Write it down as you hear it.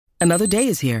Another day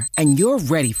is here, and you're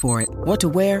ready for it. What to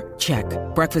wear? Check.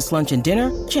 Breakfast, lunch, and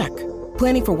dinner? Check.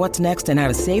 Planning for what's next and how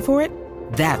to save for it?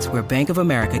 That's where Bank of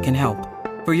America can help.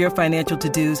 For your financial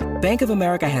to-dos, Bank of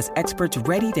America has experts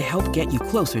ready to help get you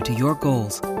closer to your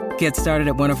goals. Get started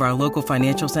at one of our local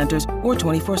financial centers or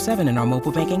 24/7 in our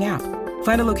mobile banking app.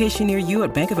 Find a location near you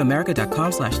at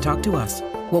bankofamerica.com/talktous.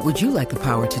 What would you like the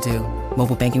power to do?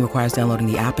 Mobile banking requires downloading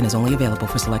the app and is only available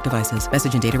for select devices.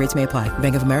 Message and data rates may apply.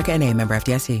 Bank of America N.A., member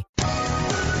FDIC.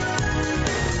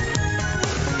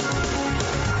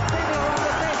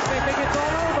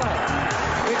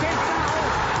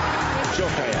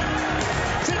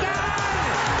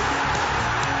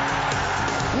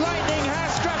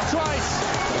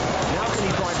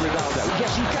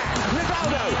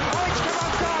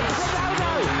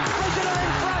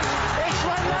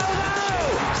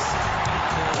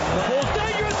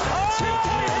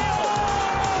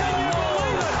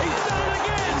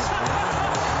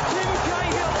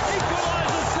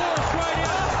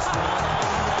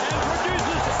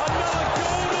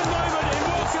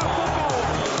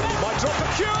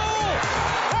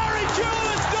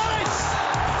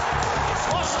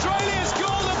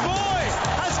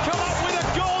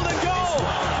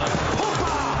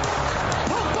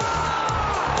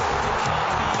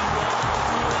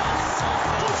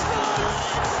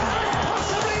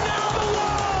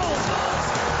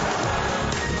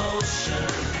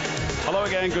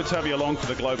 Good to have you along for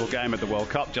the global game at the World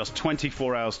Cup. Just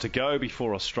 24 hours to go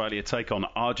before Australia take on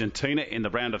Argentina in the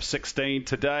round of 16.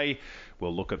 Today,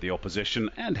 we'll look at the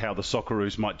opposition and how the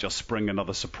Socceroos might just spring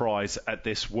another surprise at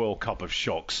this World Cup of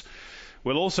shocks.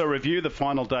 We'll also review the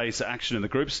final day's action in the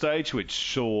group stage, which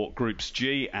saw groups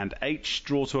G and H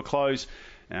draw to a close.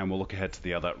 And we'll look ahead to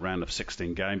the other round of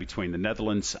 16 game between the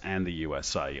Netherlands and the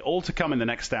USA. All to come in the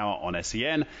next hour on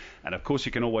SEN. And of course,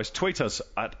 you can always tweet us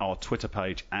at our Twitter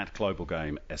page at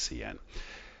GlobalGameSEN.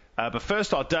 But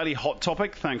first, our daily hot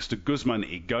topic, thanks to Guzman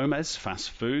y Gomez, fast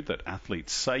food that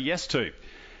athletes say yes to.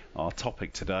 Our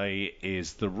topic today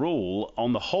is the rule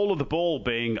on the whole of the ball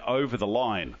being over the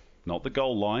line. Not the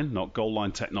goal line, not goal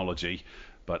line technology,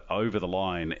 but over the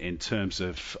line in terms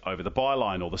of over the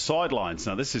byline or the sidelines.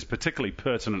 Now, this is particularly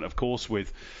pertinent, of course,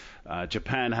 with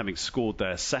Japan having scored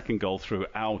their second goal through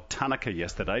Ao Tanaka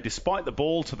yesterday, despite the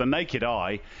ball to the naked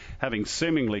eye having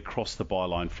seemingly crossed the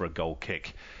byline for a goal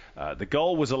kick. The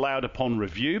goal was allowed upon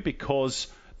review because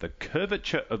the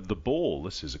curvature of the ball,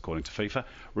 this is according to FIFA,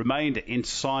 remained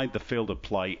inside the field of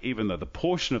play, even though the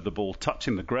portion of the ball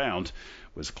touching the ground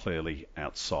was clearly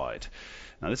outside.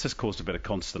 Now, this has caused a bit of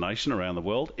consternation around the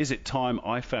world. Is it time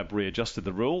IFAB readjusted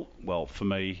the rule? Well, for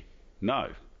me, no.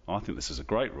 I think this is a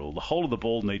great rule. The whole of the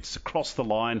ball needs to cross the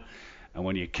line, and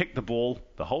when you kick the ball,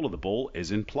 the whole of the ball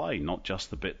is in play, not just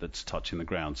the bit that's touching the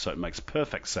ground. So it makes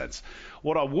perfect sense.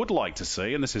 What I would like to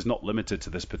see, and this is not limited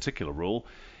to this particular rule,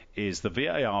 is the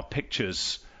VAR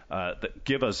pictures that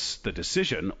give us the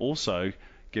decision also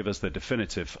give us the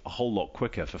definitive a whole lot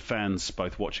quicker for fans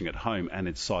both watching at home and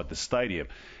inside the stadium.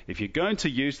 If you're going to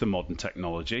use the modern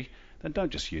technology, then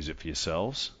don't just use it for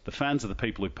yourselves. The fans are the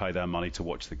people who pay their money to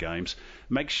watch the games.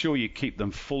 Make sure you keep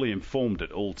them fully informed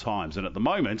at all times. And at the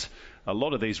moment, a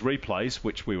lot of these replays,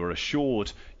 which we were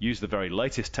assured use the very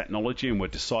latest technology and were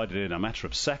decided in a matter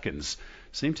of seconds,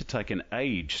 seem to take an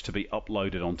age to be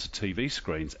uploaded onto TV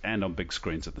screens and on big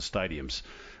screens at the stadiums.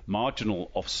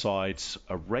 Marginal offsides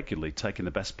are regularly taking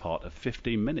the best part of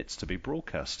 15 minutes to be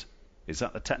broadcast. Is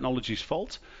that the technology's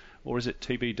fault? Or is it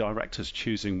TV directors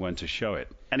choosing when to show it?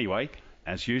 Anyway,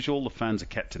 as usual, the fans are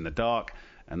kept in the dark,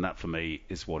 and that for me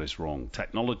is what is wrong.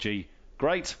 Technology,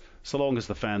 great, so long as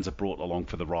the fans are brought along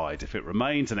for the ride. If it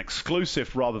remains an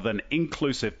exclusive rather than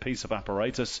inclusive piece of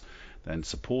apparatus, then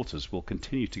supporters will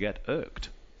continue to get irked.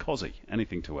 Cozzy,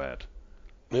 anything to add?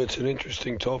 It's an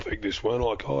interesting topic, this one.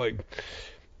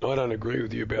 I don't agree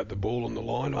with you about the ball on the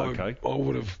line. Okay. I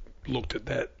would have looked at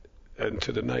that, and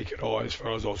to the naked eye, as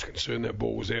far as I was concerned, that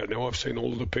ball was out. Now, I've seen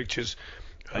all of the pictures.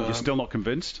 And you're still not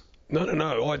convinced?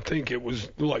 No. I think it was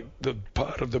like the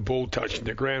part of the ball touching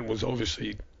the ground was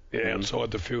obviously outside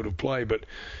the field of play, but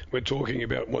we're talking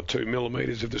about, 2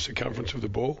 millimetres of the circumference of the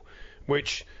ball,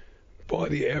 which, by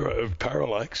the error of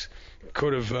parallax,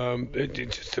 could have, it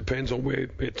just depends on where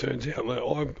it turns out.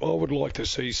 I would like to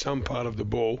see some part of the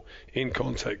ball in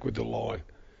contact with the line.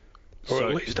 Or so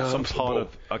at least some half part the ball.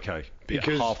 of, okay,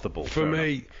 because half the ball. For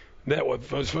me, that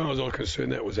was, as far as I'm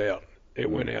concerned, that was out. It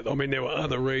went out. I mean, there were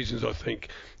other reasons. I think,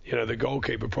 the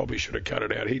goalkeeper probably should have cut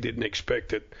it out. He didn't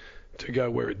expect it to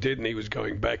go where it did, and he was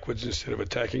going backwards instead of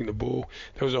attacking the ball.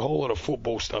 There was a whole lot of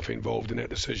football stuff involved in that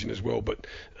decision as well. But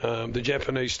the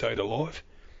Japanese stayed alive,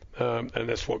 and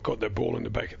that's what got that ball in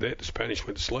the back of that. The Spanish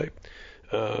went to sleep.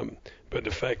 But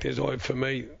the fact is, for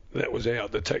me, that was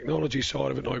out. The technology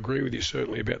side of it, and I agree with you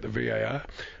certainly about the VAR.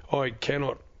 I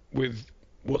cannot, with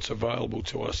what's available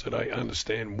to us today,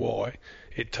 understand why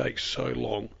it takes so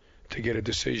long to get a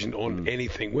decision on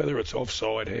anything, whether it's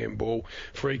offside, handball,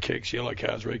 free kicks, yellow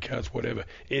cards, red cards, whatever.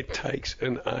 It takes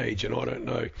an age, and I don't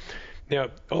know. Now,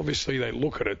 obviously, they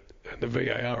look at it, and the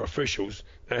VAR officials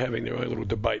are having their own little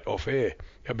debate off air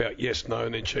about yes, no,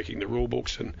 and then checking the rule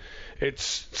books, and it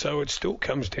still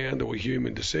comes down to a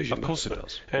human decision. Of course it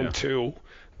does. Until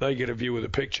they get a view of the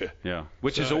picture. Yeah,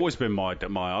 which has always been my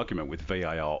argument with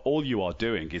VAR. All you are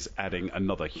doing is adding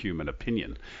another human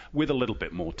opinion with a little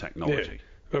bit more technology. Yeah.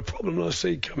 The problem I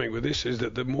see coming with this is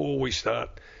that the more we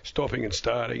start stopping and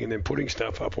starting and then putting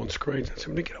stuff up on screens, it's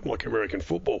going to get up like American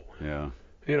football. Yeah.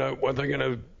 What they're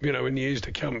going to, in years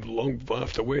to come, long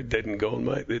after we're dead and gone,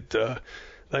 mate, that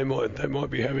they might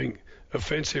be having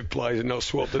offensive plays and they'll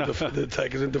swap the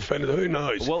attackers and defenders. Who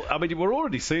knows? Well, I mean, we're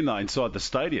already seeing that inside the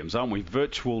stadiums, aren't we?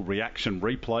 Virtual reaction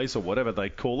replays or whatever they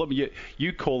call them.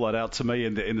 You call that out to me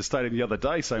in the stadium the other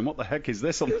day, saying, "What the heck is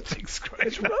this on the big screen?"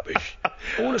 It's rubbish.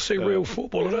 I want to see real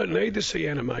football. I don't need to see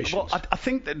animations. Well, I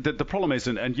think that the problem is,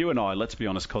 and you and I, let's be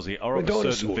honest, Cozzy, are of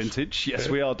a certain vintage. Yes,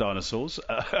 we are dinosaurs.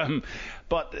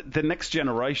 But the next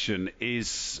generation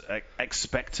is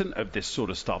expectant of this sort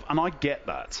of stuff, and I get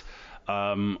that.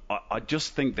 I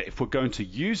just think that if we're going to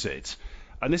use it,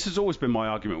 and this has always been my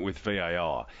argument with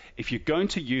VAR, if you're going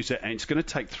to use it and it's going to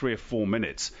take 3 or 4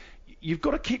 minutes, you've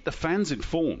got to keep the fans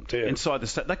informed inside the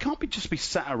stadium. They can't just be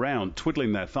sat around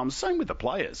twiddling their thumbs. Same with the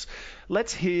players.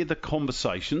 Let's hear the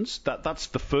conversations. That's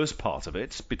the first part of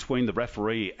it, between the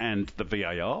referee and the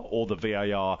VAR, or the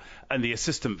VAR and the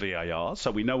assistant VAR,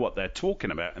 so we know what they're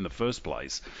talking about in the first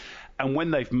place. And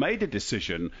when they've made a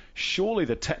decision, surely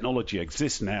the technology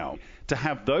exists now to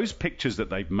have those pictures that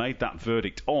they've made that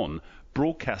verdict on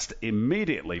broadcast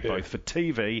immediately, both for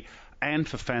TV and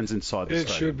for fans inside the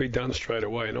stadium. It should be done straight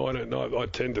away, and I don't know. I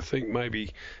tend to think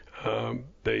maybe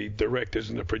the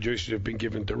directors and the producers have been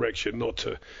given direction not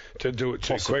to do it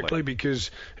too quickly,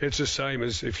 because it's the same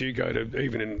as if you go to,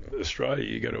 even in Australia,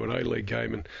 you go to an A-League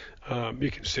game and you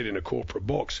can sit in a corporate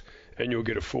box and you'll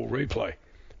get a full replay.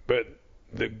 But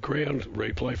the ground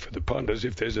replay for the punters,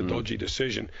 if there's a dodgy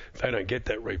decision, they don't get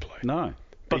that replay. No.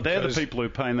 But they're the people who are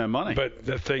paying their money. But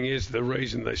the thing is, the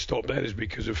reason they stop that is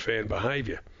because of fan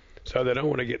behaviour. So they don't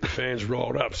want to get the fans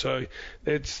riled up. So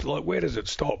it's like, where does it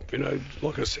stop?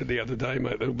 Like I said the other day,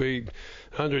 mate, there'll be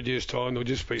 100 years' time, there'll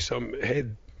just be some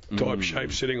head type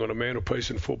shape sitting on a mantelpiece,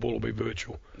 and football will be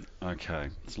virtual. Okay,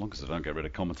 as long as they don't get rid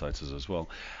of commentators as well.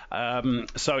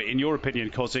 So in your opinion,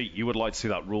 Cozzy, you would like to see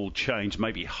that rule change?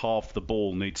 Maybe half the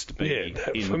ball needs to be in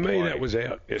for me, play. that was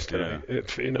out yesterday.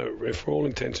 Yeah. For all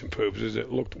intents and purposes,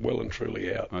 it looked well and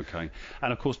truly out. Okay,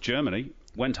 and of course Germany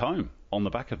went home on the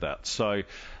back of that. So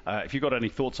if you've got any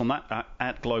thoughts on that,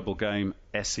 at Global Game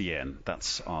SEN,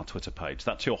 that's our Twitter page.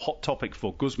 That's your hot topic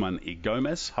for Guzman y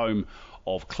Gomez, home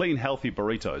of clean, healthy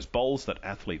burritos, bowls that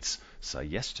athletes say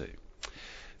yes to.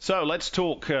 So let's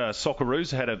talk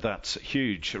Socceroos ahead of that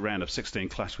huge round of 16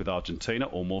 clash with Argentina,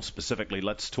 or more specifically,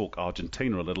 let's talk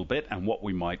Argentina a little bit and what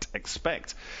we might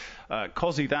expect.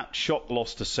 Cozzy, that shock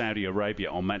loss to Saudi Arabia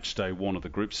on match day 1 of the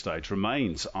group stage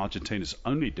remains Argentina's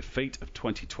only defeat of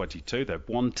 2022. They've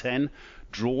won 10,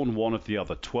 drawn 1 of the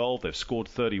other 12. They've scored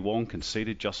 31,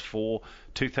 conceded just 4.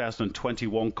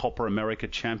 2021 Copa America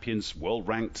champions, world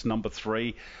ranked number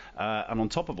 3. And on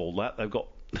top of all that, they've got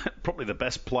probably the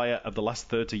best player of the last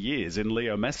 30 years in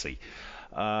Leo Messi.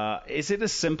 Is it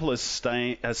as simple as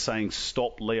saying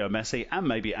stop Leo Messi and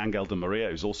maybe Angel Di Maria,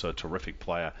 who's also a terrific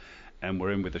player, and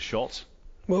we're in with a shot?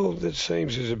 Well, it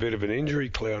seems there's a bit of an injury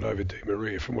cloud over Di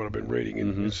Maria from what I've been reading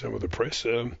in some of the press.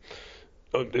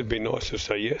 It'd be nice to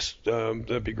say yes.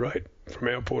 That'd be great from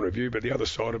our point of view. But the other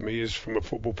side of me is, from a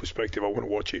football perspective, I want to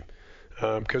watch him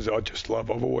because I've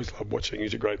always loved watching him.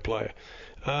 He's a great player.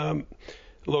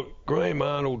 Look, Graham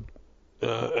Arnold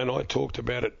and I talked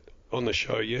about it on the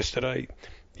show yesterday.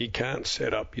 You can't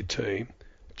set up your team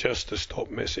just to stop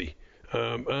Messi.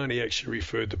 Arnie actually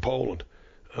referred to Poland,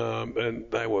 and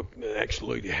they were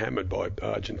absolutely hammered by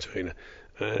Argentina.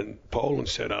 And Poland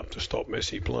set up to stop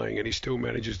Messi playing, and he still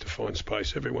manages to find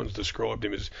space. Everyone's described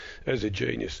him as a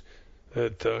genius.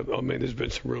 There's been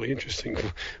some really interesting.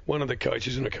 One of the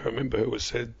coaches, and I can't remember who it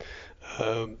said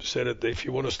that if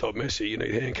you want to stop Messi, you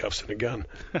need handcuffs and a gun.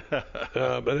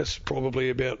 But that's probably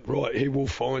about right. He will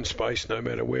find space no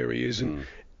matter where he is, and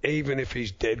even if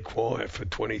he's dead quiet for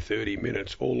 20, 30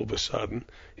 minutes, all of a sudden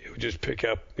he'll just pick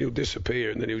up, he'll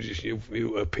disappear, and then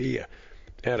he'll appear.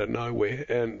 out of nowhere,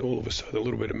 and all of a sudden a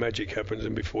little bit of magic happens,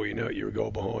 and before you know it, you're a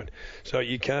goal behind. So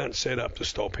you can't set up to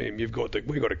stop him. We've got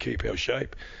to keep our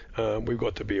shape. We've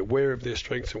got to be aware of their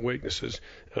strengths and weaknesses.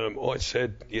 I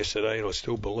said yesterday, and I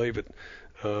still believe it,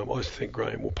 I think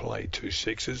Graham will play 2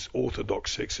 sixes,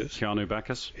 orthodox sixes. Keanu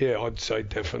Bacchus? Yeah, I'd say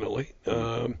definitely.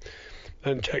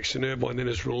 And Jackson Irvine then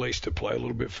is released to play a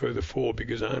little bit further forward,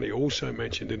 because Arnie also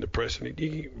mentioned in the press, and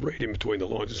you can read in between the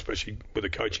lines, especially with a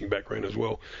coaching background as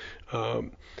well,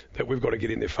 that we've got to get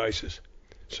in their faces.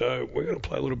 So we're going to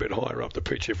play a little bit higher up the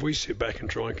pitch. If we sit back and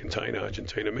try and contain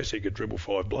Argentina, Messi could dribble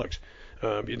 5 blokes.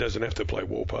 He doesn't have to play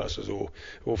wall passes or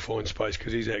find space,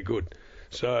 because he's that good.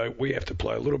 So we have to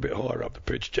play a little bit higher up the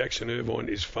pitch. Jackson Irvine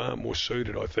is far more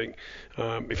suited, I think.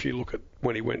 If you look at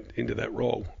when he went into that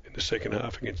role in the second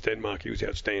half against Denmark, he was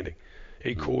outstanding.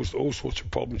 He caused all sorts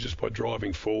of problems just by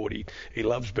driving forward. He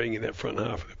loves being in that front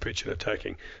half of the pitch and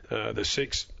attacking.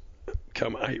 The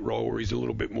 6-8 role where he's a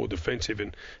little bit more defensive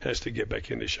and has to get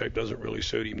back into shape doesn't really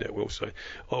suit him that well. So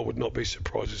I would not be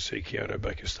surprised to see Keanu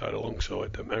Bacchus start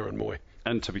alongside Aaron Moy.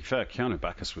 And to be fair, Keanu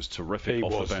Bacchus was terrific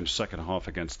off the bench second half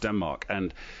against Denmark.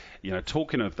 And,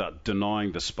 talking of that,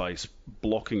 denying the space,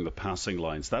 blocking the passing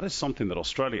lanes, that is something that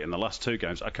Australia in the last 2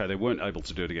 games, okay, they weren't able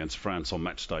to do it against France on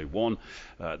match day 1.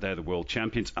 They're the world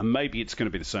champions. And maybe it's going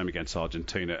to be the same against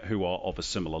Argentina, who are of a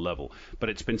similar level. But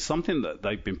it's been something that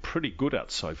they've been pretty good at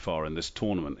so far in this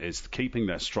tournament, is keeping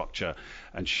their structure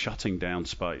and shutting down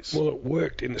space. Well, it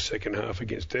worked in the second half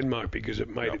against Denmark, because it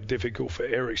made it difficult for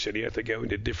Eriksson. He had to go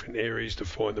into different areas to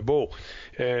find the ball.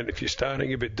 And if you're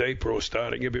starting a bit deeper or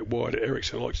starting a bit wider,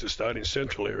 Eriksson likes to start in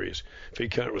central areas. If he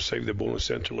can't receive the ball in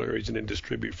central areas and then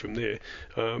distribute from there,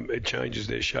 it changes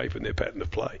their shape and their pattern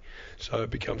of play. So it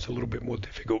becomes a little bit more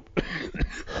difficult.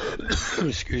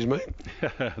 Excuse me.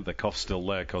 The cough's still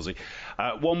there, Cozzy.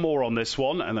 One more on this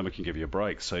one, and then we can give you a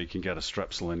break so you can get a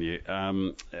strepsil in you.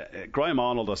 Graham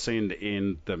Arnold, I've seen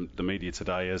in the media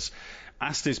today, has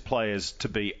asked his players to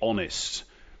be honest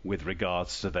with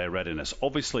regards to their readiness.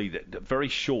 Obviously, very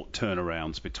short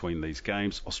turnarounds between these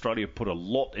games. Australia put a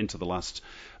lot into the last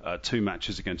 2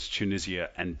 matches against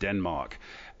Tunisia and Denmark,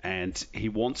 and he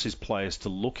wants his players to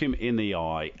look him in the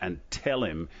eye and tell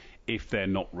him if they're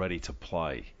not ready to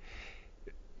play.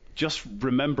 Just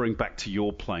remembering back to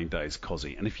your playing days,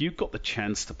 Cozzy, and if you've got the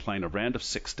chance to play in a round of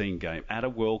 16 game at a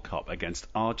World Cup against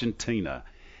Argentina,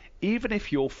 even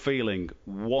if you're feeling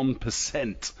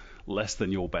 1% less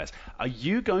than your best, are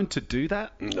you going to do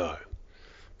that? No.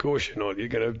 Of course you're not. You're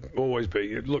going to always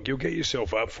be... Look, you'll get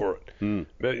yourself up for it.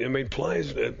 But, I mean,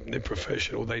 players, they're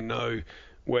professional. They know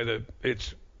whether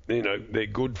it's, they're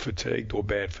good fatigued or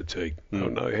bad fatigued. They'll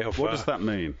know how far... What does that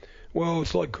mean? Well,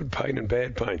 it's like good pain and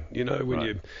bad pain.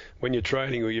 When you're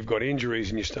training or you've got injuries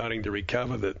and you're starting to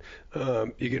recover, that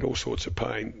you get all sorts of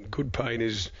pain. Good pain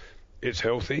is it's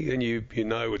healthy and you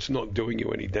know it's not doing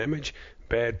you any damage.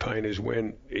 Bad pain is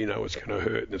when it's going to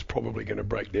hurt and it's probably going to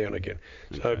break down again.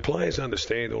 Okay. So players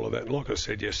understand all of that. And like I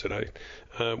said yesterday,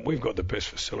 we've got the best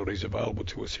facilities available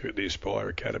to us here at the Aspire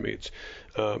Academy.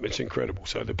 It's incredible.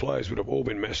 So the players would have all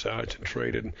been massaged and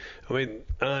treated. I mean,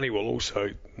 Arnie will also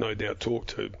no doubt talk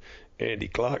to Andy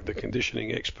Clark, the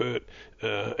conditioning expert,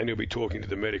 and he'll be talking to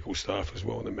the medical staff as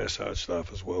well and the massage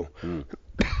staff as well. There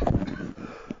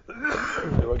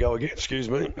I go again, excuse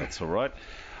me. That's all right.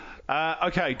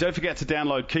 Okay, don't forget to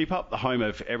download Keep Up, the home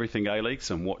of everything A-Leagues,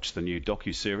 and watch the new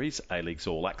docu-series, A-Leagues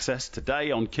All Access.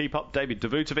 Today on Keep Up, David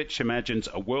Davutovic imagines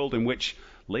a world in which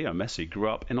Leo Messi grew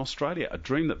up in Australia, a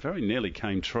dream that very nearly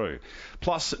came true.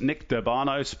 Plus, Nick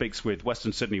D'Urbano speaks with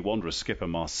Western Sydney Wanderers skipper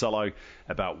Marcelo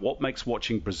about what makes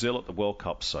watching Brazil at the World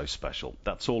Cup so special.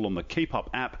 That's all on the Keep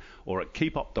Up app or at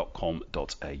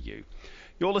keepup.com.au.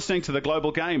 You're listening to The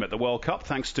Global Game at the World Cup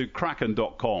thanks to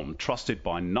Kraken.com, trusted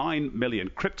by 9 million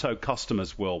crypto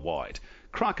customers worldwide.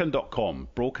 Kraken.com,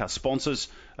 broadcast sponsors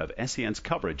of SEN's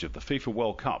coverage of the FIFA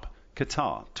World Cup,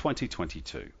 Qatar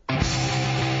 2022.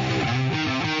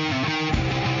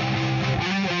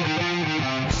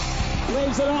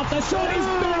 Leaves it off, the shot is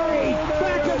buried,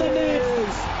 back of the net.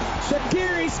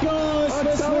 Shaqiri scores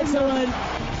for Switzerland.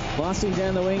 Passing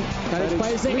down the wing, Tadic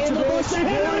plays it in the box, the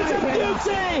header is a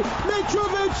beauty!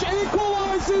 Mitrovic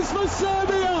equalises for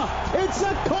Serbia! It's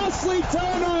a costly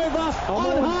turnover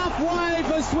on halfway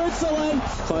for Switzerland.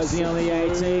 Closing on the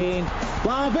 18,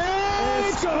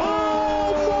 Vlahovic!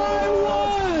 Oh my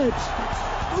word!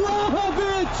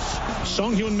 Vlahovic!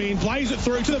 Song Hyun-min plays it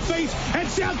through to the feet, and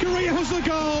South Korea has the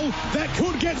goal that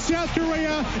could get South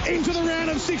Korea into the round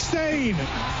of 16.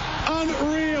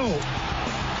 Unreal.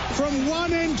 From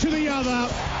one end to the other,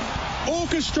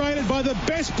 orchestrated by the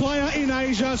best player in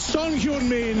Asia, Son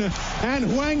Heung-min, and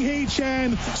Hwang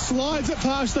Hee-chan slides it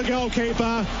past the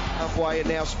goalkeeper. Halfway and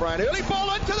now spraying early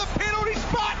ball into the penalty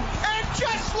spot, and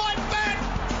just like that,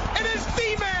 it is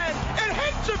the man it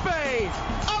had to be.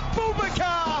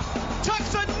 Abubakar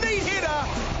tucks a neat header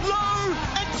low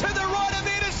and to the right of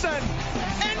Edison,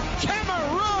 and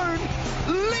Cameroon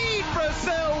lead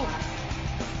Brazil.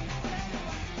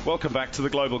 Welcome back to the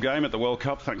Global Game at the World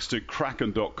Cup, thanks to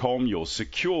Kraken.com, your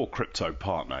secure crypto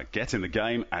partner. Get in the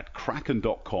game at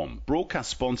Kraken.com, broadcast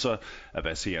sponsor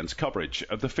of SEN's coverage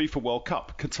of the FIFA World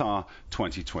Cup, Qatar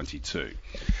 2022.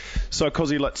 So,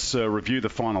 Cozzy, let's review the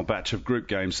final batch of group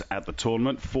games at the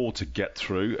tournament. 4 to get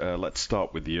through. Let's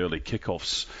start with the early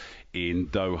kickoffs in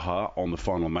Doha on the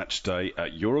final match day.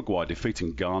 Uruguay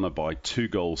defeating Ghana by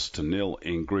 2-0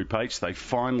 in Group H. They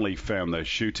finally found their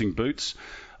shooting boots.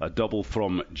 A double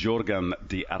from Jorgan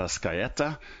de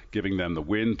Arrascaeta, giving them the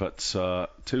win, but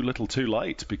too little too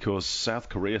late, because South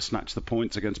Korea snatched the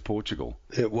points against Portugal.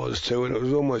 It was too, and it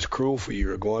was almost cruel for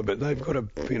Uruguay, but they've got I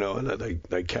know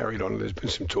they carried on. There's been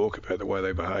some talk about the way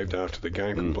they behaved after the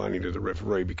game, complaining to the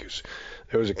referee, because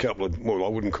there was a couple of, well, I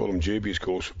wouldn't call them dubious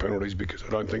calls for penalties, because I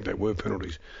don't think they were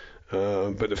penalties.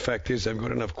 But the fact is, they've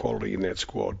got enough quality in that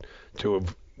squad to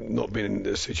have not been in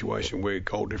a situation where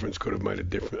goal difference could have made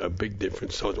a big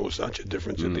difference, or such a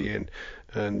difference at the end.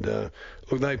 And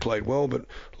look, they played well, but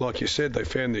like you said, they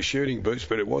found their shooting boots,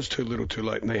 but it was too little too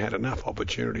late, and they had enough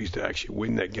opportunities to actually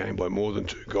win that game by more than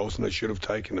 2 goals, and they should have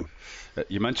taken them.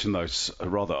 You mentioned those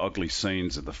rather ugly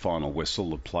scenes at the final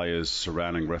whistle, the players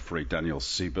surrounding referee Daniel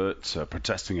Siebert,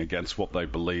 protesting against what they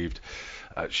believed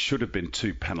should have been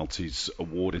 2 penalties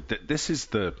awarded. This is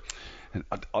the...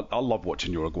 I love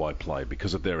watching Uruguay play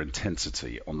because of their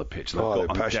intensity on the pitch. They've got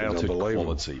undoubted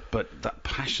quality, but that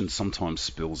passion sometimes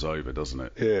spills over, doesn't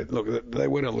it? Yeah, look, they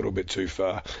went a little bit too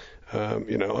far. I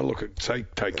look at,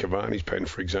 take Cavani's pen,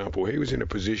 for example. He was in a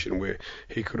position where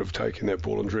he could have taken that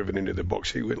ball and driven into the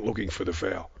box. He went looking for the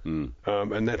foul,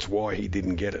 and that's why he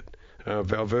didn't get it.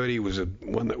 Valverde was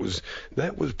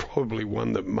that was probably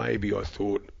one that maybe I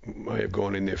thought may have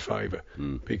gone in their favour,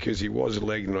 because he was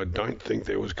legged, and I don't think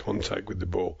there was contact with the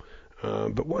ball.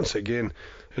 But once again,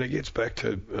 and it gets back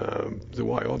to the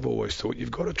way I've always thought,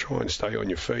 you've got to try and stay on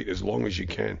your feet as long as you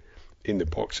can in the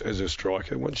box as a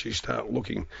striker. Once you start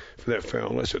looking for that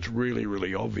foul, unless it's really,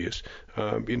 really obvious,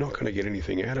 you're not going to get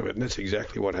anything out of it, and that's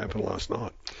exactly what happened last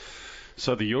night.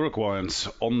 So the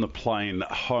Uruguayans on the plane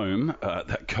home,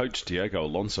 that coach Diego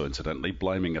Alonso, incidentally,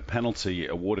 blaming a penalty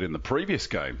awarded in the previous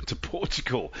game to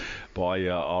Portugal by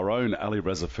our own Ali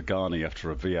Reza Fagani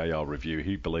after a VAR review.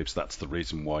 He believes that's the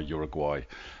reason why Uruguay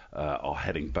are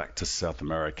heading back to South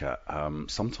America.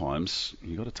 Sometimes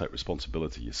you've got to take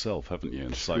responsibility yourself, haven't you?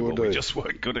 And say, well, we just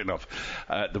weren't good enough.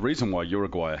 The reason why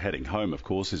Uruguay are heading home, of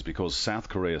course, is because South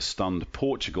Korea stunned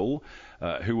Portugal,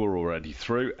 who were already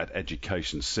through at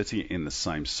Education City in the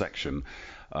same section.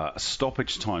 A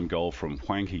stoppage time goal from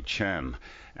Hwang Hee-chan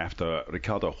after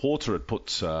Ricardo Horta had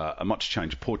put a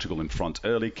much-changed Portugal in front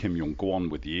early. Kim Yong-gwon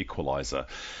with the equaliser.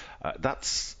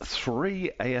 That's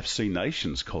 3 AFC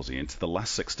nations, Cozzy, into the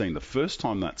last 16. The first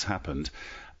time that's happened,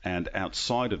 and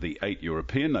outside of the 8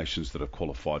 European nations that have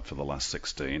qualified for the last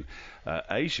 16,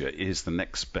 Asia is the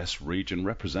next best region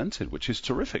represented, which is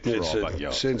terrific for our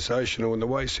backyard. Sensational, and the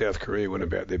way South Korea went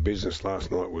about their business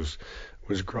last night was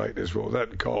great as well.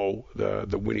 That goal,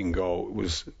 the winning goal,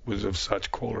 was of such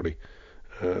quality.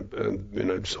 Song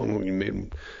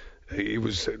Heung-min, he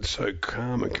was so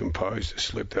calm and composed to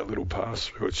slip that little pass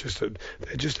through.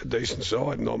 They're just a decent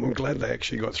side, and I'm glad they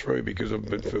actually got through, because I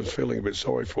was feeling a bit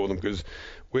sorry for them, because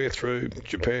we're through,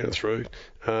 Japan are through.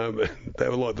 They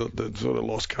were like the sort of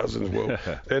lost cousins. Well,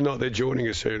 they're not. They're joining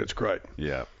us here, and it's great.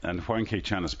 Yeah, and Hwang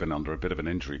Hee-chan has been under a bit of an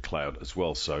injury cloud as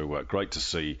well, so great to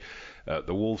see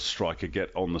the Wolves striker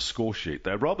get on the score sheet.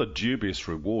 Their rather dubious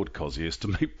reward, Cozzy, is to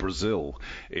meet Brazil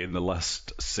in the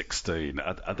last 16.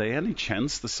 Are there any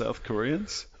chance, the South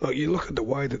Koreans? Look, you look at the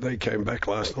way that they came back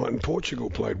last night, and Portugal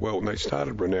played well, and they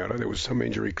started Ronaldo. There was some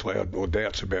injury cloud or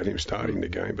doubts about him starting the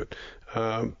game, but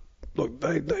look,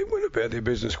 they went about their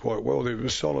business quite well. They were a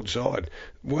solid side.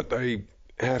 What they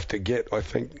have to get, I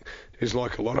think, is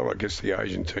like a lot of, I guess, the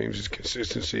Asian teams, is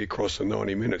consistency across the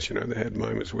 90 minutes. They had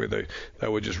moments where they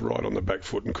were just right on the back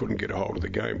foot and couldn't get a hold of the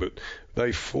game, but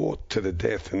they fought to the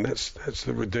death, and that's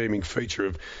the redeeming feature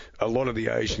of a lot of the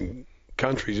Asian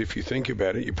countries. If you think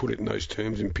about it, you put it in those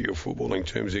terms, in pure footballing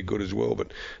terms, they're good as well,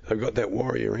 but they've got that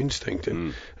warrior instinct,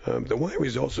 and the way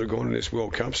results have gone in this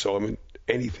World Cup, Simon,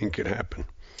 anything could happen.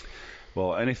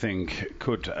 Well, anything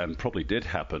could and probably did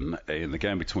happen in the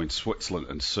game between Switzerland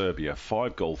and Serbia.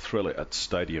 5-goal thriller at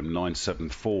Stadium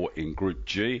 974 in Group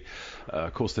G.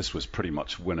 Of course, this was pretty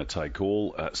much winner take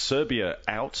all. Serbia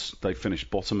out. They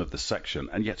finished bottom of the section.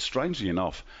 And yet, strangely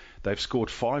enough, they've scored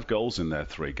 5 goals in their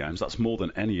 3 games. That's more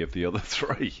than any of the other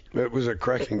 3. It was a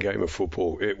cracking game of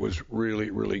football. It was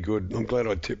really, really good. I'm glad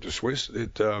I tipped the Swiss. They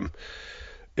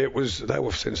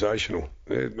were sensational.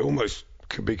 It almost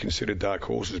could be considered dark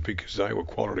horses because they were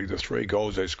quality. The 3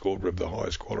 goals they scored were of the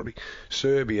highest quality.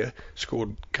 Serbia scored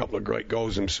a couple of great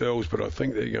goals themselves, but I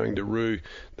think they're going to rue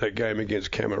that game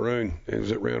against Cameroon.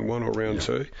 Was it round 1 or round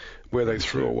 2? Where they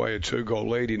threw away a 2-goal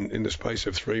lead in the space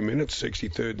of 3 minutes,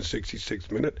 63rd and 66th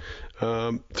minute.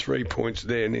 3 points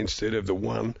then instead of the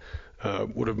 1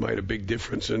 would have made a big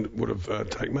difference and would have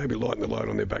maybe lightened the load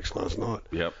on their backs last night.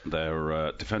 Yep,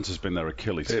 their defence has been their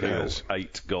Achilles heel.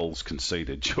 8 goals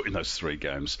conceded during those 3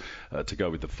 games to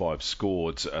go with the 5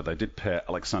 scored. They did pair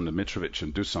Aleksandar Mitrovic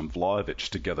and Dusan Vlahovic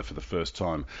together for the first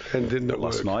time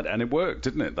last night, and it worked,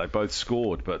 didn't it? They both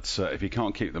scored, but if you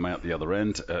can't keep them out the other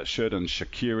end, Sherdan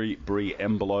Shaqiri, Brie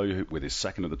Embolo with his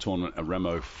second of the tournament, and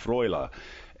Remo Freuler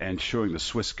ensuring the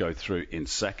Swiss go through in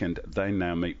second. They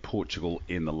now meet Portugal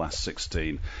in the last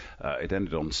 16. It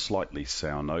ended on a slightly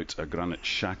sour note. Granit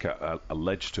Xhaka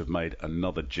alleged to have made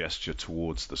another gesture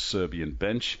towards the Serbian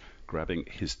bench, grabbing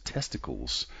his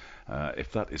testicles.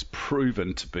 If that is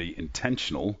proven to be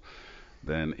intentional,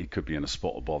 then he could be in a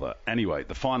spot of bother. Anyway,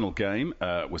 the final game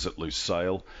was at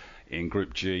Lusail. In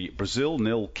Group G, Brazil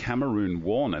 0, Cameroon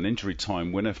 1, an injury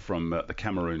time winner from the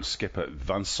Cameroon skipper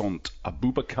Vincent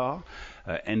Aboubakar,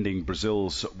 ending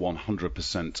Brazil's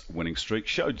 100% winning streak.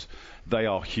 Showed they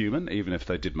are human, even if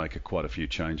they did make quite a few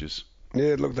changes.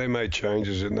 Yeah, look, they made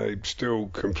changes and they still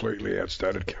completely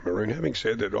outstated Cameroon. Having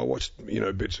said that, I watched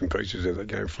bits and pieces of the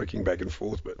game flicking back and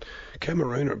forth, but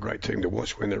Cameroon are a great team to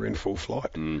watch when they're in full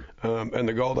flight. And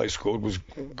the goal they scored was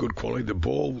good quality. The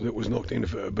ball that was knocked in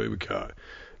for Aboubakar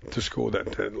to score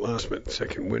that last minute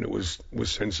second winner was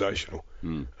sensational.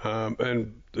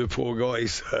 And the poor guy,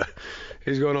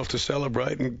 he's gone off to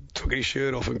celebrate and took his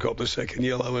shirt off and copped the second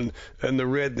yellow, and the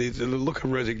red, the look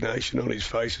of resignation on his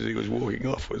face as he was walking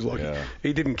off was like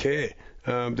he didn't care.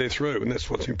 They're through, and that's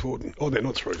what's important. Oh, they're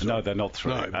not through. Sorry. No, they're not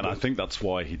through. No, and I think that's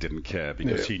why he didn't care,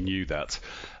 because he knew that,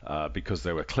 because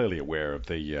they were clearly aware of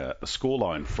the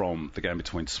scoreline from the game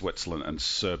between Switzerland and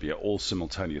Serbia, all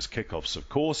simultaneous kickoffs, of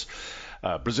course.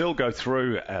 Brazil go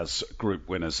through as group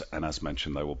winners, and as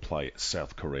mentioned, they will play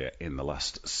South Korea in the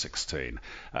last 16.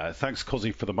 Thanks,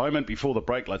 Cozzy, for the moment. Before the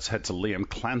break, let's head to Liam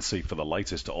Clancy for the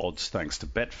latest odds, thanks to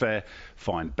Betfair.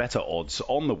 Find better odds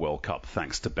on the World Cup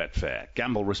thanks to Betfair.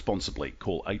 Gamble responsibly.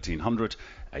 Call 1800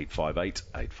 858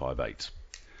 858.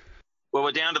 Well,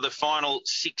 we're down to the final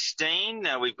 16.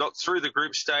 Now, we've got through the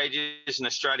group stages, and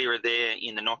Australia are there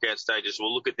in the knockout stages.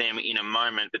 We'll look at them in a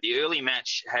moment. But the early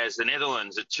match has the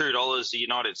Netherlands at $2, the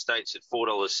United States at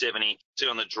 $4.70. See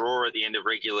on the draw at the end of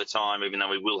regular time, even though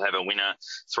we will have a winner,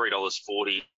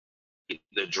 $3.40.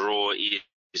 The draw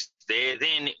is there.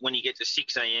 Then when you get to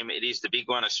 6 a.m., it is the big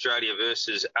one, Australia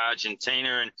versus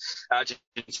Argentina. And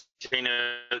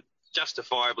Argentina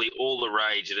justifiably all the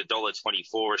rage at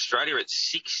 $1.24. Australia at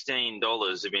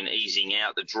 $16 have been easing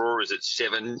out. The draw is at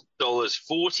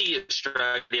 $7.40.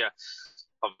 Australia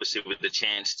obviously with the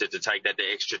chance to take that to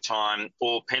extra time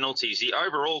or penalties. The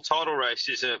overall title race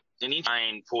is an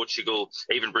insane. Portugal,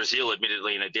 even Brazil,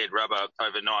 admittedly in a dead rubber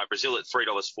overnight. Brazil at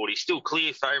 $3.40, still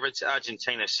clear favourites.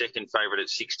 Argentina second favourite at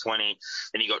 $6.20.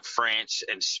 Then you got France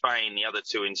and Spain, the other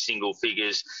two in single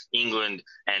figures. England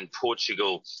and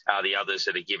Portugal are the others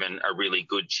that are given a really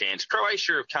good chance.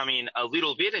 Croatia have come in a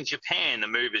little bit, and Japan, the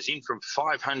movers, in from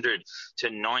 $500 to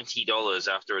 $90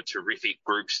 after a terrific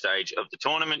group stage of the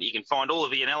tournament. You can find all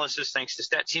of the analysis thanks to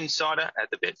Stats Insider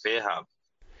at the Betfair Hub.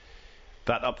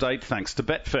 That update thanks to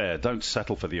Betfair. Don't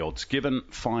settle for the odds given.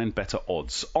 Find better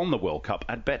odds on the World Cup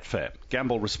at Betfair.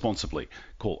 Gamble responsibly.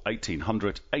 Call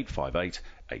 1800 858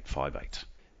 858.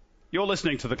 You're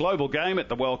listening to the Global Game at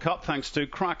the World Cup thanks to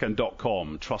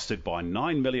Kraken.com, trusted by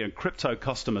 9 million crypto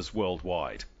customers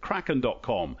worldwide.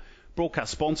 Kraken.com,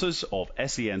 broadcast sponsors of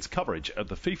SEN's coverage of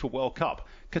the FIFA World Cup,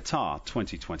 Qatar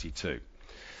 2022.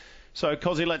 So,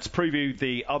 Cozzy, let's preview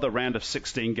the other round of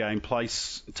 16 game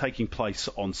taking place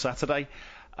on Saturday.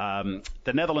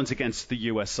 The Netherlands against the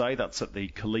USA, that's at the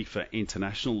Khalifa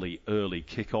International, the early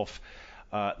kickoff.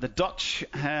 The Dutch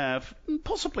have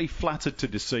possibly flattered to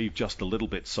deceive just a little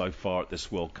bit so far at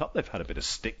this World Cup. They've had a bit of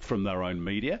stick from their own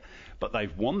media, but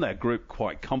they've won their group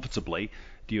quite comfortably.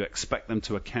 Do you expect them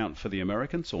to account for the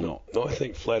Americans or not? I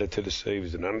think flattered to deceive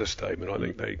is an understatement. I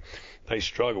think they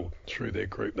struggled through their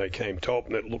group. They came top,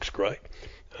 and it looks great.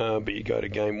 But you go to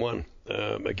game one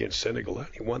against Senegal. They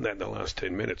only won that in the last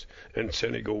 10 minutes, and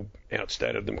Senegal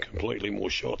outstatted them completely, more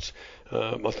shots.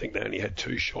 I think they only had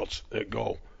 2 shots at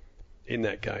goal in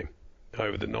that game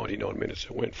over the 99 minutes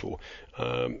it went for.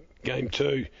 Game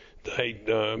 2,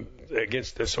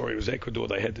 it was Ecuador.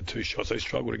 They had the 2 shots. They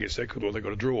struggled against Ecuador. They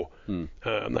got a draw, and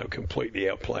they were completely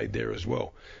outplayed there as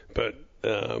well. But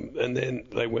and then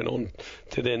they went on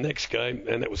to their next game,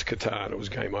 and that was Qatar, and it was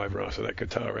game over after that.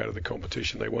 Qatar out of the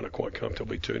competition. They won it quite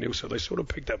comfortably 2-0, so they sort of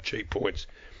picked up cheap points,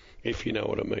 if you know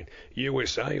what I mean.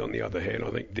 USA, on the other hand,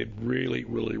 I think did really,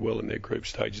 really well in their group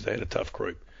stages. They had a tough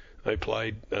group. They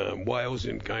played Wales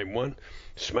in game 1,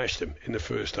 smashed them in the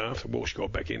first half. The Welsh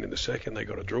got back in the second. They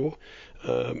got a draw.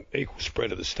 Equal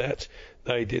spread of the stats.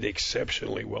 They did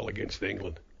exceptionally well against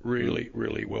England. Really,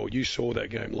 really well. You saw that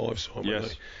game live, Simon.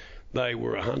 Yes. They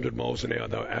were 100 miles an hour.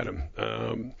 They were at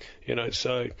them.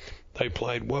 So they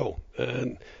played well.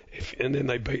 And then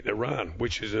they beat Iran,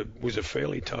 which was a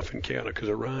fairly tough encounter because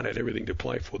Iran had everything to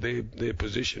play for. Their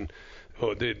position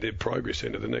or their progress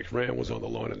into the next round was on the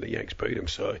line, and the Yanks beat them.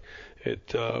 So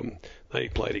they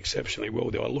played exceptionally well.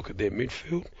 I look at their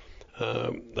midfield.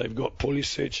 They've got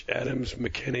Pulisic, Adams,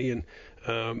 McKennie,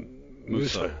 and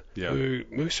Musa. Yeah.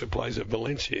 Musa plays at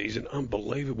Valencia. He's an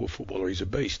unbelievable footballer. He's a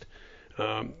beast.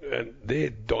 And they're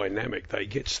dynamic. They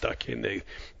get stuck in.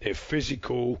 They're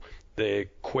physical. They're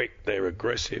quick. They're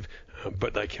aggressive.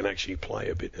 But they can actually play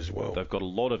a bit as well. They've got a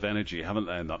lot of energy, haven't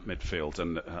they, in that midfield?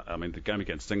 And the game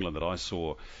against England that I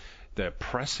saw, their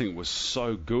pressing was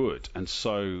so good and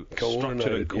so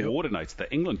structured and coordinated that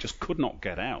England just could not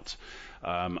get out.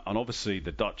 And obviously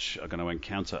the Dutch are going to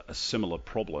encounter a similar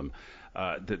problem.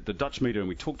 The Dutch media, and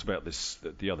we talked about this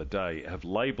the other day, have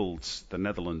labelled the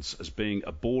Netherlands as being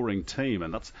a boring team,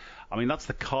 and that's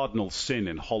the cardinal sin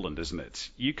in Holland, isn't it?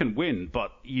 You can win,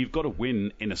 but you've got to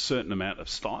win in a certain amount of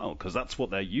style, because that's what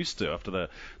they're used to after the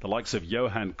likes of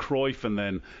Johan Cruyff and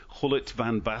then Gullit,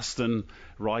 Van Basten,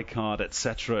 Rijkaard,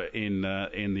 etc. in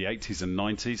the 80s and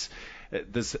 90s.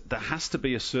 There has to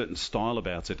be a certain style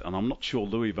about it, and I'm not sure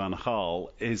Louis van Gaal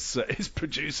is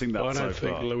producing that so far. I don't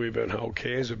think Louis van Gaal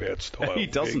cares about style. He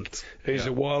doesn't. He's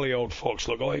a wily old fox.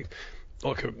 Look, I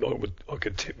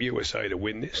could tip USA to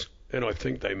win this, and I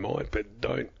think they might, but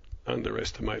don't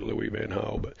underestimate Louis van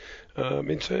Gaal. But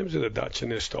in terms of the Dutch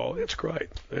and their style, that's great.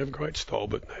 They have great style,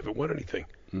 but they haven't won anything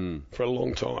for a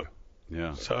long time.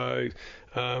 Yeah. So,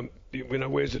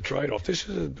 where's the trade-off? This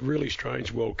is a really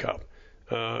strange World Cup.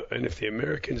 And if the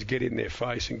Americans get in their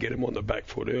face and get them on the back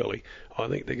foot early, I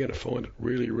think they're going to find it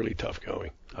really, really tough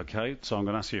going. Okay, so I'm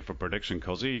going to ask you for a prediction,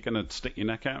 Cozzy. Are you going to stick your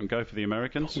neck out and go for the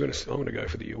Americans? I'm going to go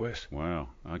for the US. Wow,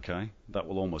 okay. That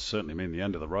will almost certainly mean the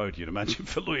end of the road, you'd imagine,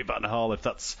 for Louis van Gaal, if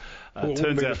that's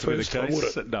turns out to be the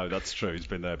case. No, that's true. He's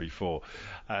been there before.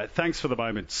 Thanks for the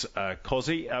moments,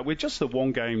 Cozzy. With just the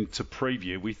one game to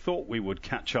preview, we thought we would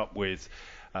catch up with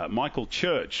Michael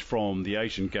Church from the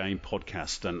Asian Game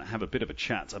podcast and have a bit of a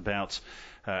chat about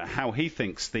how he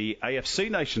thinks the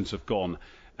AFC nations have gone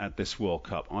at this World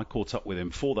Cup. I caught up with him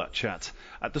for that chat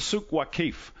at the Souk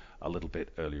Waqif a little bit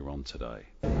earlier on today.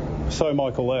 So,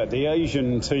 Michael, the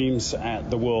Asian teams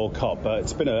at the World Cup,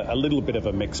 it's been a little bit of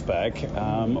a mixed bag.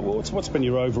 What's been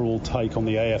your overall take on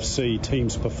the AFC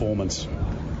team's performance?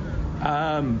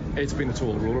 It's been a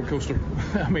total roller coaster.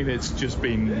 I mean, it's just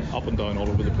been up and down all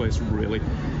over the place, really.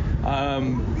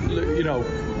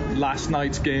 Last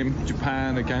night's game,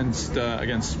 Japan against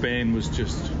Spain, was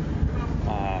just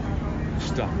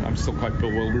I'm still quite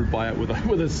bewildered by it. With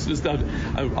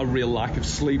a real lack of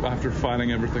sleep after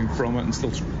finding everything from it, and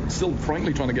still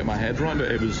frankly trying to get my head around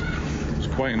it. It was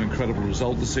quite an incredible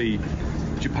result to see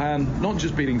Japan not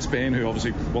just beating Spain, who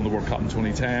obviously won the World Cup in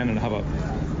 2010 and have a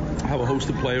host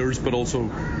of players, but also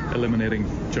eliminating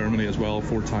Germany as well,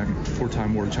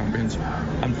 four-time world champions.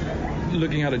 And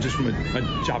looking at it just from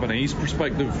a Japanese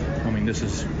perspective, I mean, this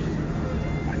is,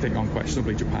 I think,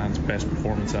 unquestionably Japan's best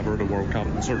performance ever at a World Cup,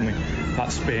 and certainly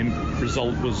that Spain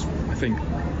result was, I think,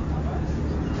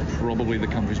 probably the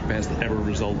country's best ever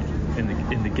result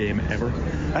in the game ever.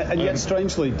 And yet,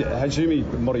 strangely, Hajime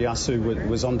Moriyasu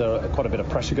was under quite a bit of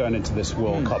pressure going into this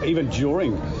World Cup, even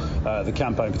during the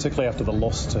campaign, particularly after the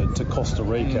loss to Costa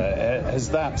Rica.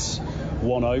 Has that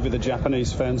won over the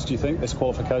Japanese fans, do you think, this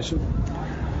qualification?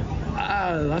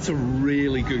 That's a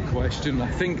really good question. I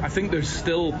think there's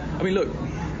still... I mean, look,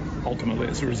 ultimately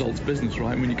it's a results business,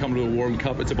 right? When you come to a World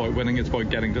Cup, it's about winning, it's about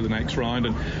getting to the next round.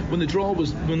 And when the draw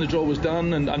was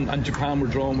done, and Japan were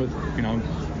drawn with, you know,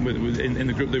 in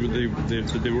the group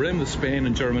they were in with Spain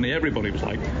and Germany, everybody was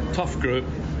like, tough group.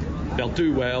 They'll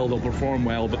do well, they'll perform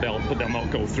well, but they'll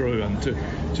not go through. And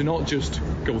to not just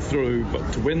go through,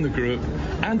 but to win the group,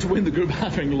 and to win the group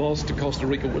having lost to Costa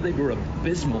Rica, where they were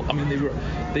abysmal. I mean, it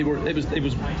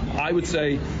was. I would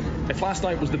say, if last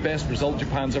night was the best result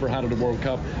Japan's ever had at a World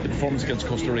Cup, the performance against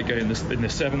Costa Rica in the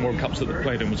 7 World Cups that they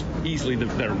played in was easily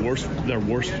their worst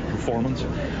performance.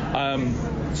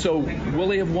 So will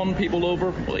he have won people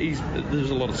over? Well, there's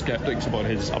a lot of skeptics about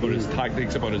his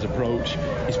tactics, about his approach.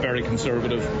 He's very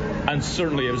conservative, and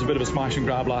certainly it was a bit of a smash and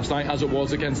grab last night, as it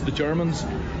was against the Germans.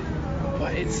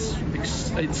 But it's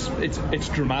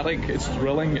dramatic, it's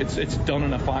thrilling, it's done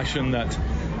in a fashion that,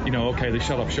 you know, okay, they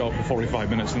shut up shop for 45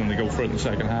 minutes and then they go for it in the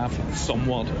second half,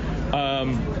 somewhat,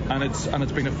 and it's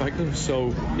been effective.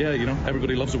 So yeah, you know,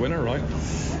 everybody loves a winner, right?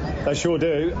 They sure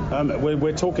do.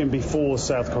 We're talking before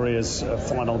South Korea's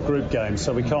final group game,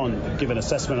 so we can't give an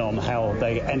assessment on how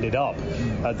they ended up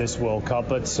at this World Cup.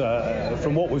 But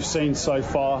from what we've seen so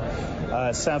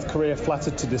far, South Korea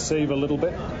flattered to deceive a little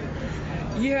bit.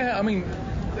 Yeah, I mean,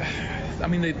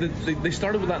 they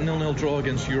started with that 0-0 draw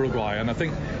against Uruguay, and I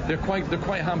think they're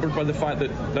quite hampered by the fact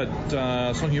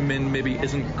that Son Heung-min maybe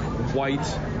isn't quite.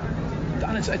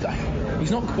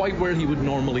 He's not quite where he would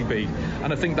normally be,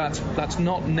 and I think that's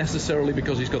not necessarily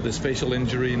because he's got this facial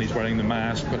injury and he's wearing the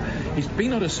mask, but he's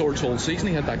been out of sorts all season.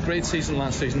 He had that great season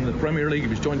last season in the Premier League. He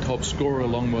was joint top scorer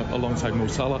alongside Mo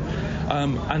Salah,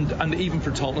 and even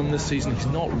for Tottenham this season, he's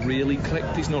not really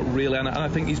clicked. He's not really, and I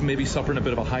think he's maybe suffering a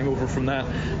bit of a hangover from that.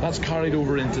 That's carried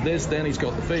over into this. Then he's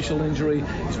got the facial injury.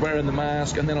 He's wearing the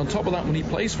mask, and then on top of that, when he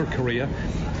plays for Korea,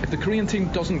 if the Korean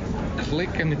team doesn't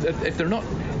click, and if they've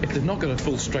not got a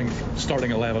full strength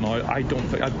starting 11 out, I don't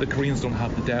think the Koreans don't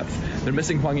have the depth. They're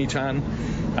missing Hwang Hee-chan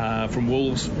from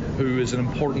Wolves, who is an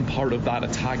important part of that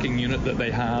attacking unit that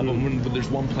they have, and when there's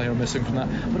one player missing from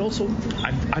that. But also,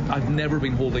 I've never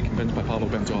been wholly convinced by Paulo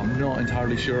Bento. I'm not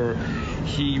entirely sure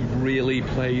he really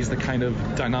plays the kind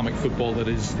of dynamic football that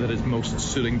is most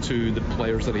suiting to the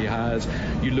players that he has.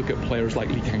 You look at players like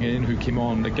Lee Kang-in, who came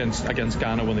on against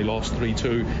Ghana when they lost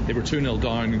 3-2. They were 2-0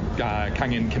 down.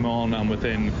 Kang-in came on, and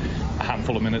within a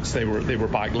handful of minutes they were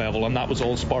back level, and that was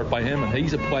all sparked by him. And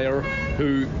he's a player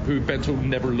who Bento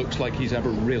never looks like he's ever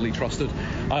really trusted.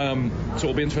 So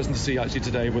it'll be interesting to see actually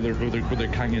today whether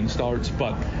Kang-in starts.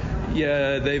 But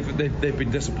yeah, they've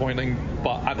been disappointing.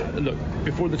 But look,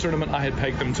 before the tournament I had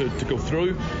pegged them to go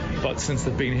through, but since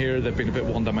they've been here they've been a bit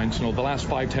one-dimensional. The last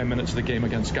 5-10 minutes of the game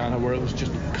against Ghana, where it was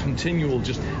just continual,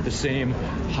 just the same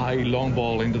high long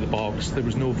ball into the box. There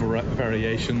was no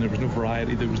variation, there was no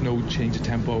variety, there was no change of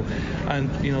tempo,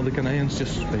 and you know, the Ghanaians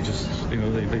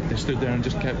they stood there and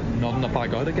just kept nodding it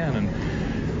back out again.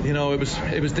 And you know, it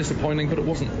was disappointing, but it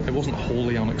wasn't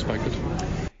wholly unexpected.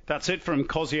 That's it from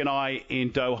Cosy and I in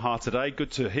Doha today.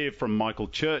 Good to hear from Michael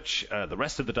Church. The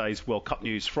rest of the day's World Cup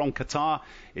news from Qatar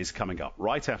is coming up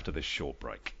right after this short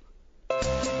break.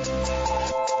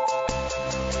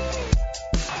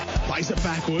 Plays it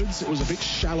backwards. It was a bit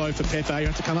shallow for Pepe. You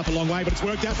have to come up a long way, but it's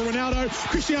worked out for Ronaldo.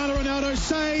 Cristiano Ronaldo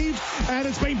saved, and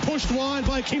it's been pushed wide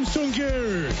by Kim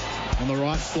Sung-gyu. On the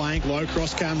right flank, low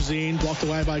cross comes in, blocked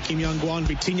away by Kim Young-gwon.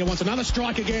 Vitinha wants another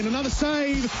strike again, another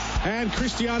save, and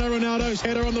Cristiano Ronaldo's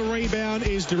header on the rebound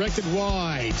is directed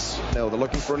wide. Now they're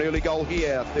looking for an early goal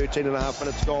here. 13 and a half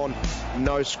minutes gone.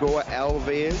 No score.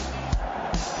 Alves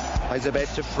plays it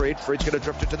back to Fred. Fred's going to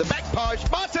drift it to the back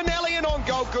post. Martinelli and on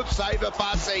goal. Good save of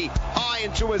Bassi. High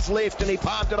into his left, and he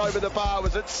palmed it over the bar.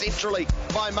 Was it centrally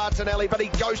by Martinelli, but he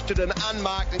ghosted and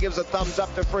unmarked and gives a thumbs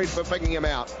up to Fred for picking him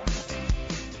out.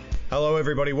 Hello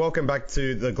everybody, welcome back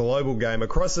to the Global Game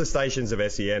across the stations of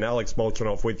SEN. Alex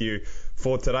Molchanoff with you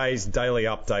for today's daily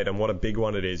update, and what a big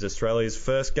one it is. Australia's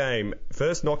first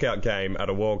knockout game at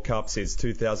a World Cup since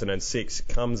 2006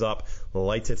 comes up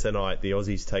later tonight. The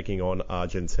Aussies taking on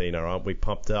Argentina. Aren't we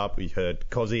pumped up? We heard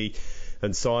Cozzy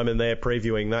and Simon there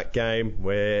previewing that game.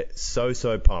 We're so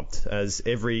pumped, as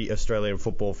every Australian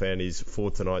football fan is,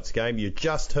 for tonight's game. You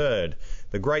just heard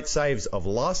the great saves of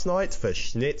last night for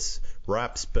Schnitz,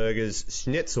 wraps, burgers,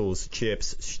 schnitzels,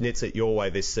 chips. Schnitz it your way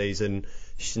this season.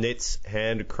 Schnitz,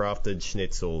 handcrafted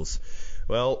schnitzels.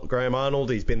 Well, Graham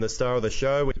Arnold, he's been the star of the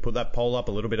show. We put that poll up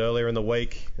a little bit earlier in the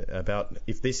week about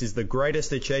if this is the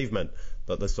greatest achievement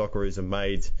that the Socceroos have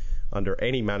made under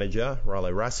any manager.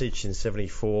 Ralo Rasic in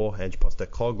 74, Ange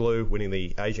Postecoglou winning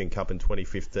the Asian Cup in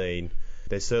 2015.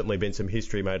 There's certainly been some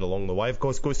history made along the way. Of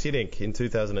course, Gus Hiddink in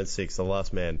 2006, the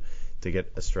last man to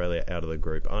get Australia out of the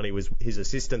group. Arnie was his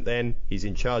assistant then, he's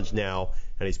in charge now,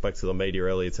 and he spoke to the media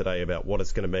earlier today about what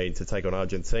it's going to mean to take on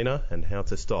Argentina and how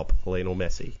to stop Lionel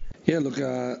Messi. Yeah, look,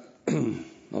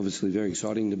 obviously very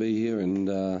exciting to be here, and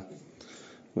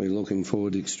we're looking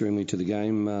forward extremely to the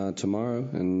game tomorrow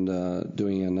and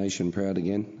doing our nation proud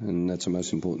again, and that's the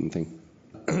most important thing.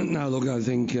 No, look, I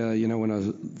think, when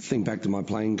I think back to my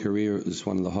playing career, it was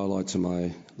one of the highlights of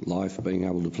my life, being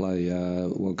able to play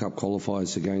World Cup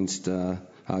qualifiers against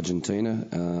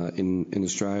Argentina in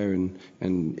Australia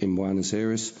and in Buenos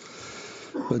Aires.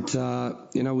 But,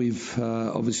 we've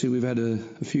had a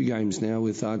few games now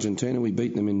with Argentina. We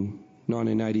beat them in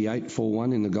 1988,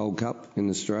 4-1 in the Gold Cup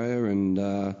in Australia,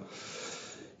 and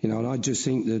and I just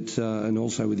think that, and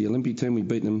also with the Olympic team, we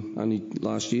beat them only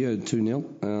last year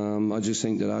 2-0. I just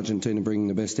think that Argentina bring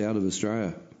the best out of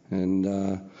Australia. And,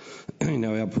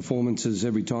 our performances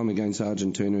every time against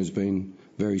Argentina has been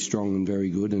very strong and very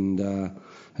good. And,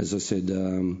 as I said,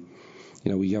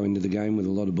 we go into the game with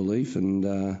a lot of belief and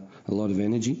a lot of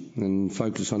energy and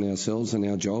focus on ourselves and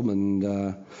our job. And,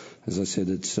 as I said,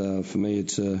 it's for me,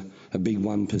 it's a big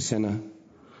 1%er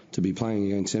to be playing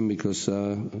against them because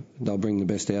they'll bring the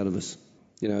best out of us.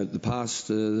 The past,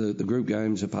 the group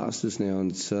games are past us now,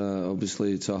 and it's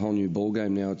obviously it's a whole new ball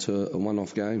game now. It's a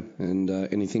one-off game, and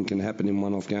anything can happen in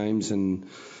one-off games. And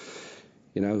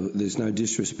there's no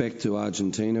disrespect to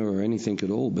Argentina or anything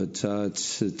at all, but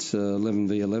it's 11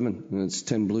 v 11, and it's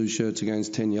 10 blue shirts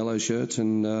against 10 yellow shirts,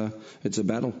 and it's a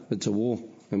battle, it's a war,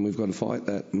 and we've got to fight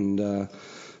that and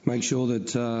make sure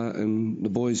that and the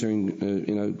boys are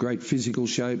in great physical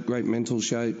shape, great mental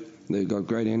shape. They've got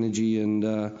great energy,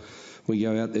 and we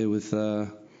go out there with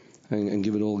and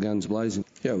give it all guns blazing.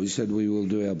 Yeah, we said we will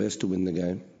do our best to win the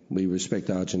game. We respect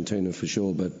Argentina for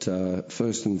sure, but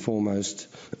first and foremost,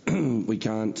 we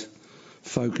can't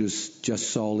focus just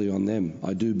solely on them.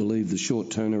 I do believe the short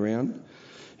turnaround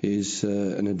is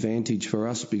an advantage for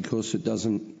us because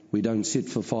we don't sit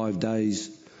for 5 days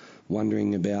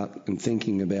wondering about and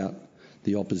thinking about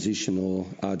the opposition or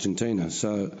Argentina.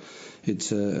 So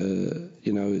it's we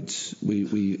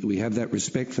have that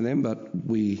respect for them, but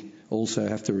we also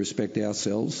have to respect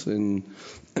ourselves and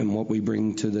what we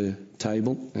bring to the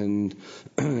table, and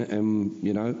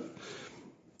we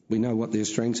know what their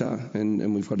strengths are,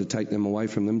 and we've got to take them away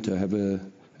from them to have a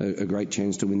great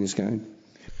chance to win this game.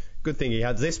 Good thing he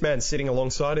had this man sitting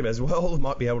alongside him as well.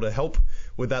 Might be able to help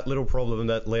with that little problem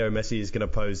that Leo Messi is going to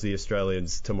pose the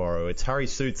Australians tomorrow. It's Harry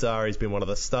Sutsar. He's been one of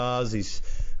the stars. He's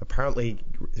apparently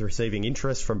receiving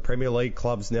interest from Premier League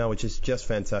clubs now, which is just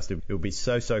fantastic. It would be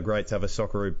so great to have a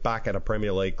Socceroo back at a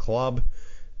Premier League club.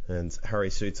 And Harry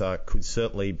Sutsar could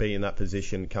certainly be in that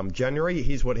position come January.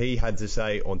 Here's what he had to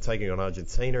say on taking on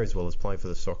Argentina as well as playing for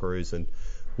the Socceroos and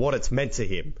what it's meant to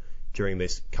him during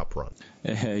this cup run.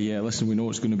 Listen, we know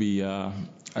it's going to be a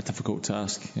difficult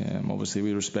task. Obviously,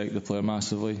 we respect the player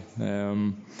massively,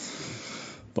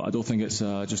 but I don't think it's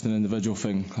just an individual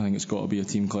thing. I think it's got to be a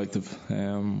team collective.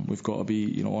 We've got to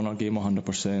be, on our game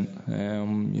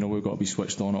 100%. We've got to be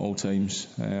switched on at all times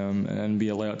and be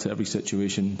alert to every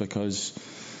situation because.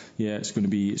 Yeah, it's going to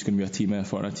be a team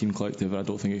effort and a team collective. I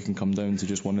don't think it can come down to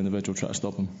just one individual trying to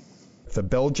stop them. For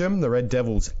Belgium, the Red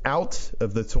Devils out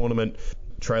of the tournament,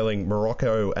 trailing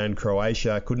Morocco and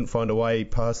Croatia. Couldn't find a way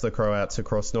past the Croats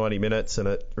across 90 minutes, and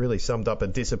it really summed up a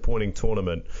disappointing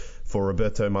tournament for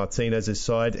Roberto Martinez's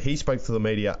side. He spoke to the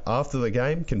media after the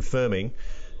game, confirming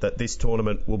that this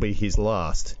tournament will be his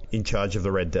last in charge of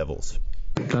the Red Devils.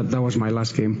 That was my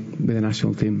last game with the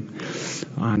national team,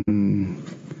 and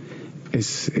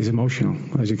it's emotional,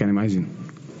 as you can imagine.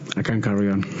 I can't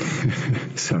carry on.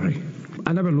 Sorry.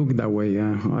 I never look that way.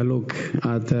 I look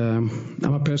at, I'm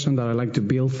a person that I like to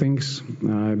build things.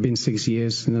 I've been 6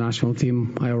 years in the national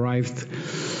team. I arrived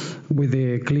with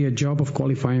a clear job of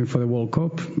qualifying for the World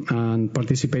Cup and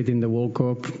participating in the World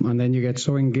Cup. And then you get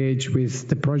so engaged with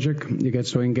the project, you get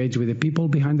so engaged with the people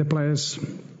behind the players.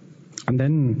 And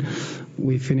then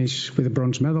we finished with a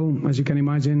bronze medal, as you can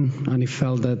imagine, and it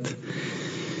felt that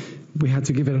we had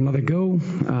to give it another go,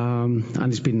 and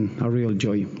it's been a real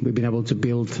joy. We've been able to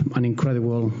build an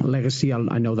incredible legacy.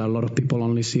 I know that a lot of people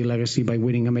only see legacy by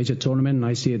winning a major tournament.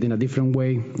 I see it in a different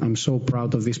way. I'm so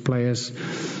proud of these players.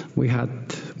 We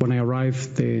had, when I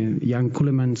arrived, the young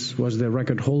Koulemans was the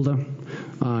record holder,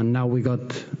 and now we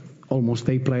got almost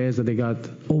 8 players that they got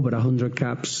over 100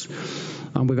 caps.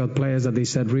 and we got players that they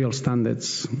set real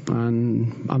standards.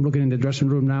 And I'm looking in the dressing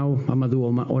room now.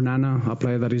 Amadou Onana, a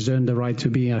player that has earned the right to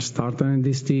be a starter in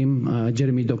this team.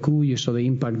 Jeremy Doku, you saw the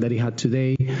impact that he had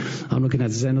today. I'm looking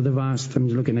at Zeno De Vast. I'm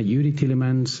looking at Yuri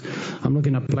Tielemans. I'm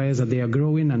looking at players that they are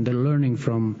growing and they're learning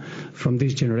from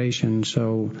this generation.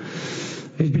 So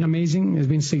it's been amazing. It's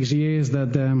been 6 years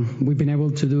that we've been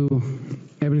able to do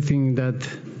everything that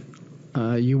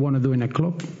you want to do in a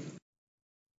club.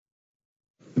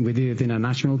 We did it in a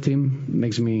national team.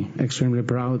 Makes me extremely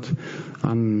proud,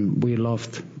 and we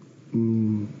loved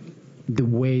the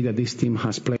way that this team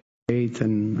has played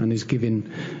and is giving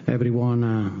everyone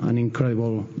an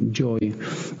incredible joy.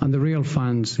 And the real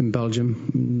fans in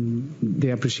Belgium,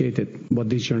 they appreciated what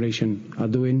this generation are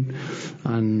doing,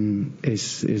 and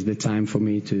is the time for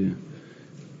me to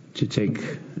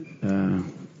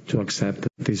accept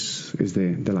that this is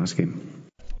the last game.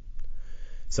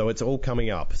 So it's all coming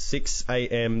up. 6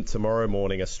 a.m. tomorrow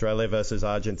morning, Australia versus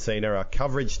Argentina. Our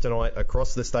coverage tonight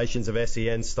across the stations of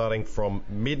SEN starting from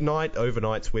midnight,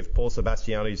 overnights with Paul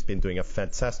Sebastiano, who's been doing a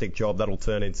fantastic job. That'll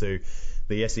turn into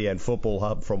the SEN Football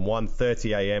Hub from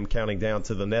 1:30 a.m, counting down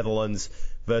to the Netherlands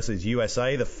versus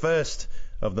USA, the first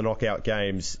of the knockout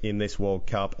games in this World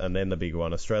Cup, and then the big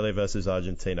one, Australia versus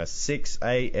Argentina, 6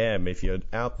 a.m. If you're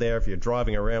out there, if you're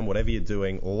driving around, whatever you're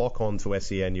doing, lock on to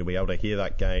SEN. You'll be able to hear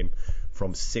that game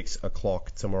from 6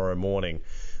 o'clock tomorrow morning.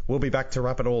 We'll be back to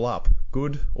wrap it all up.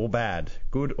 Good or bad?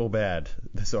 Good or bad?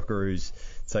 The Socceroos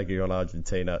taking on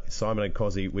Argentina. Simon and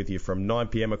Cozzy with you from 9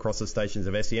 p.m. across the stations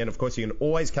of SEN. Of course, you can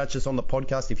always catch us on the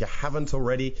podcast. If you haven't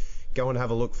already, go and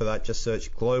have a look for that. Just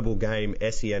search Global Game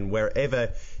SEN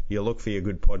wherever you look for your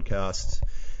good podcasts.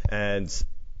 And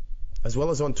as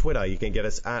well as on Twitter, you can get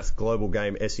us at Global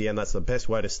Game SEN. That's the best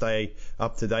way to stay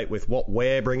up to date with what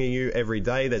we're bringing you every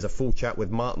day. There's a full chat with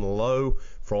Martin Lowe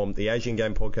from the Asian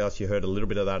Game podcast. You heard a little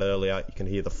bit of that earlier. You can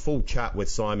hear the full chat with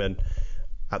Simon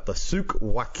at the Souk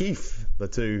Waqif, the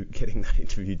two getting that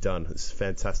interview done. It's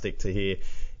fantastic to hear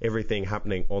everything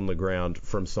happening on the ground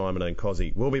from Simon and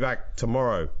Cozzy. We'll be back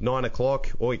tomorrow, 9 o'clock,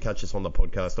 or you catch us on the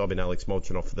podcast. I've been Alex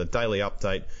Molchanoff for the Daily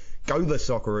Update. Go the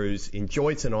Socceroos.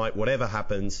 Enjoy tonight, whatever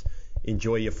happens.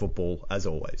 Enjoy your football, as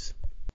always.